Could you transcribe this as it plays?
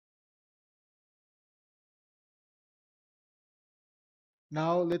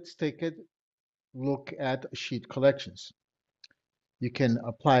Now let's take a look at sheet collections. You can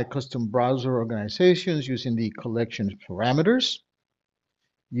apply custom browser organizations using the collections parameters.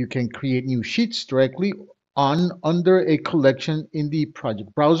 You can create new sheets directly under a collection in the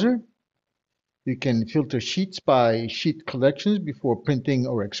project browser. You can filter sheets by sheet collections before printing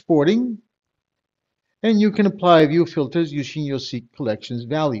or exporting. And you can apply view filters using your sheet collections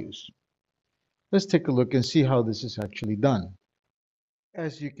values. Let's take a look and see how this is actually done.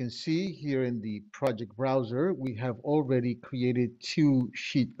 As you can see here in the project browser, we have already created two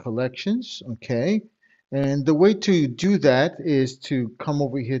sheet collections, okay? And the way to do that is to come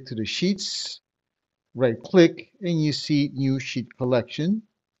over here to the sheets, right click, and you see new sheet collection.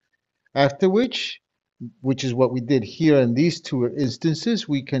 After which is what we did here in these two instances,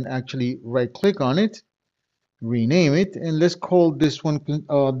 we can actually right click on it, rename it, and let's call this one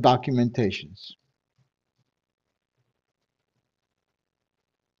documentations.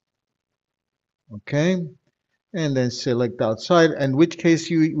 Okay, and then select outside, in which case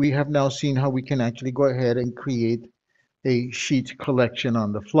we have now seen how we can actually go ahead and create a sheet collection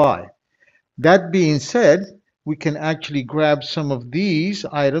on the fly. That being said, we can actually grab some of these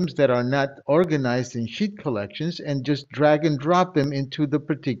items that are not organized in sheet collections and just drag and drop them into the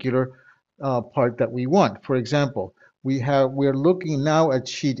particular part that we want. For example, we're looking now at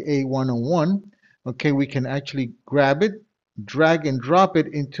sheet A101. Okay, we can actually grab it, drag and drop it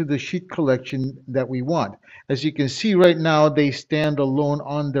into the sheet collection that we want. As you can see right now, they stand alone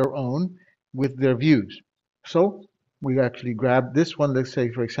on their own with their views. So we actually grab this one. Let's say,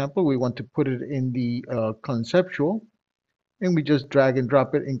 for example, we want to put it in the conceptual, and we just drag and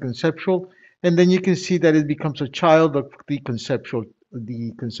drop it in conceptual, and then you can see that it becomes a child of the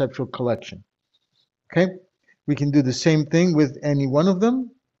conceptual collection. Okay, we can do the same thing with any one of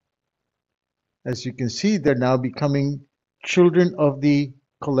them. As you can see, they're now becoming children of the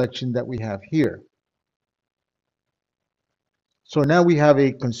collection that we have here. So now we have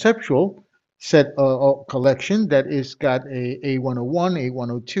a conceptual set collection that is got a A101,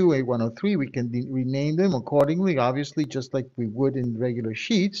 A102, A103. We can rename them accordingly, obviously, just like we would in regular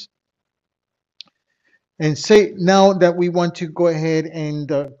sheets. And say now that we want to go ahead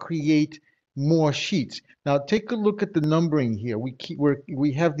and create more sheets. Now take a look at the numbering here.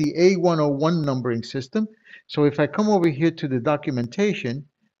 We have the A101 numbering system. So if I come over here to the documentation,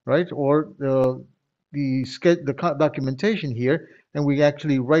 right, or the documentation here, and we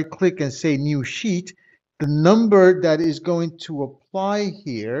actually right click and say new sheet, the number that is going to apply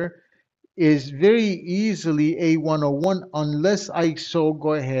here is very easily A101 unless I so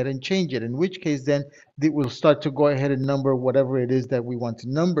go ahead and change it, in which case then it will start to go ahead and number whatever it is that we want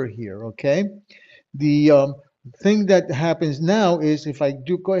to number here, okay? The thing that happens now is if I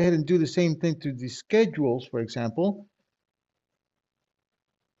do go ahead and do the same thing to the schedules, for example,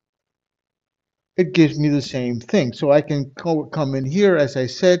 it gives me the same thing. So I can come in here, as I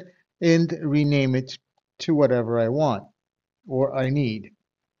said, and rename it to whatever I want or I need.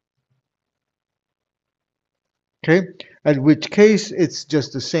 Okay, in which case it's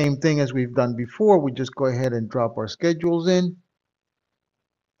just the same thing as we've done before. We just go ahead and drop our schedules in,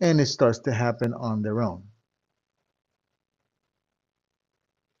 and it starts to happen on their own.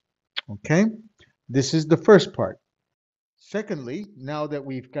 Okay, this is the first part. Secondly, now that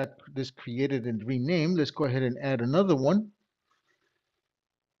we've got this created and renamed, let's go ahead and add another one.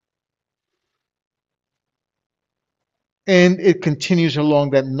 And it continues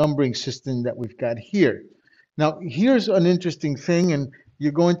along that numbering system that we've got here. Now, here's an interesting thing, and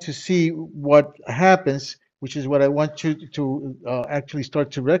you're going to see what happens, which is what I want you to actually start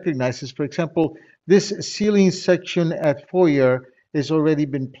to recognize is, for example, this ceiling section at foyer has already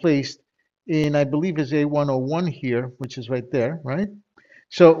been placed in, I believe is A101 here, which is right there, right?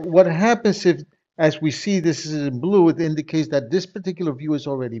 So what happens if, as we see this is in blue, it indicates that this particular view has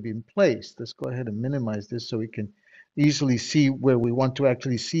already been placed. Let's go ahead and minimize this so we can easily see where we want to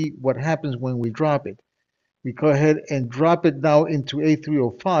actually see what happens when we drop it. We go ahead and drop it now into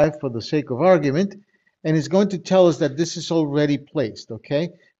A305 for the sake of argument, and it's going to tell us that this is already placed, okay?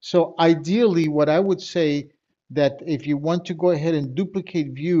 So ideally, what I would say that if you want to go ahead and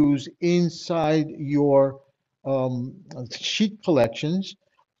duplicate views inside your sheet collections,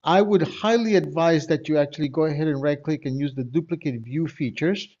 I would highly advise that you actually go ahead and right click and use the duplicate view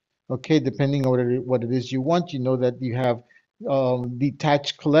features, okay, depending on what it is you want. You know that you have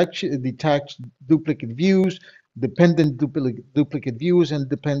detached collection, detached duplicate views, dependent duplicate views, and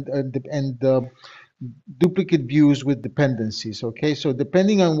duplicate views with dependencies. Okay, so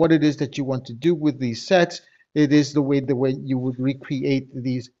depending on what it is that you want to do with these sets, it is the way you would recreate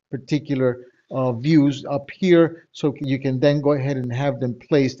these particular views up here, so you can then go ahead and have them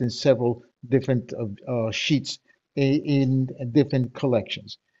placed in several different sheets in different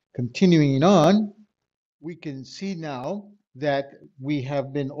collections. Continuing on, we can see now that we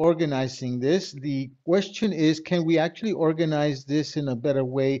have been organizing this. The question is, can we actually organize this in a better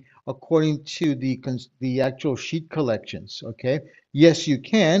way according to the actual sheet collections? Okay, yes, you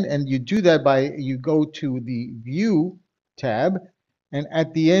can, and you do that by you go to the View tab, and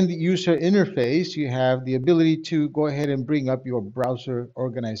at the end user interface, you have the ability to go ahead and bring up your browser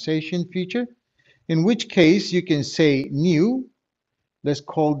organization feature. In which case, you can say New. Let's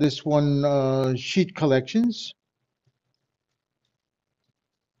call this one Sheet Collections.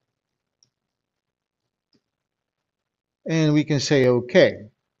 And we can say OK.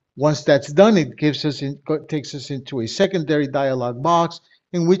 Once that's done, it takes us into a secondary dialog box,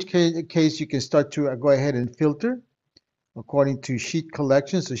 in which case you can start to go ahead and filter according to sheet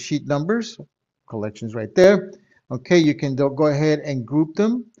collections, the sheet numbers, collections right there. Okay, you can go ahead and group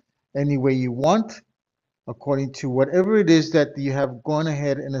them any way you want, according to whatever it is that you have gone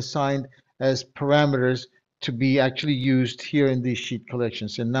ahead and assigned as parameters to be actually used here in these sheet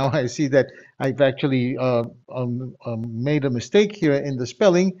collections. And now I see that I've actually made a mistake here in the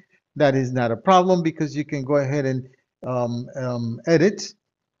spelling. That is not a problem because you can go ahead and edit,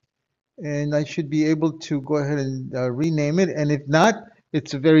 and I should be able to go ahead and rename it. And if not,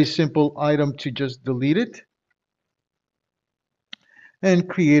 it's a very simple item to just delete it and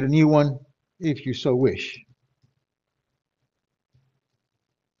create a new one if you so wish.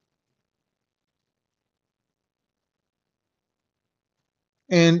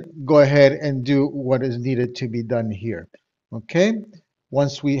 And go ahead and do what is needed to be done here. Okay,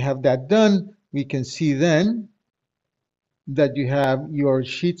 once we have that done, we can see then that you have your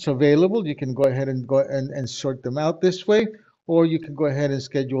sheets available. You can go ahead and sort them out this way, or you can go ahead and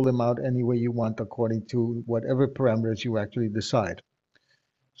schedule them out any way you want according to whatever parameters you actually decide.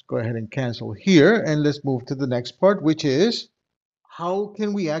 Let's go ahead and cancel here, and let's move to the next part, which is how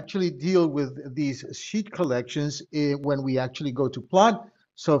can we actually deal with these sheet collections when we actually go to plot?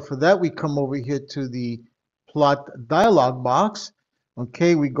 So for that, we come over here to the plot dialog box.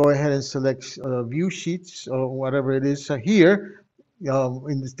 Okay, we go ahead and select view sheets or whatever it is here.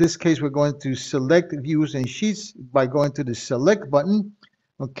 In this case, we're going to select views and sheets by going to the select button.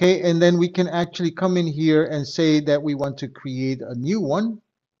 Okay, and then we can actually come in here and say that we want to create a new one.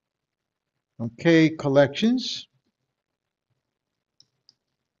 Okay, collections.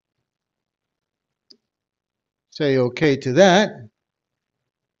 Say okay to that.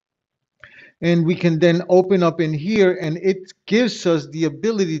 And we can then open up in here, and it gives us the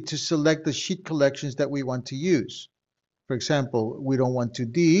ability to select the sheet collections that we want to use. For example, we don't want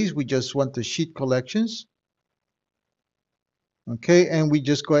 2Ds, we just want the sheet collections. Okay, and we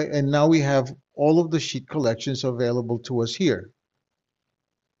just go, and now we have all of the sheet collections available to us here.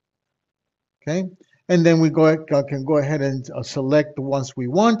 Okay, and then we can go ahead and select the ones we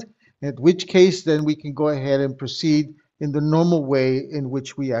want, in which case then we can go ahead and proceed in the normal way in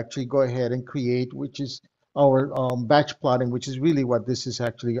which we actually go ahead and create, which is our batch plotting, which is really what this is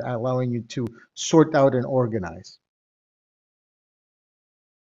actually allowing you to sort out and organize.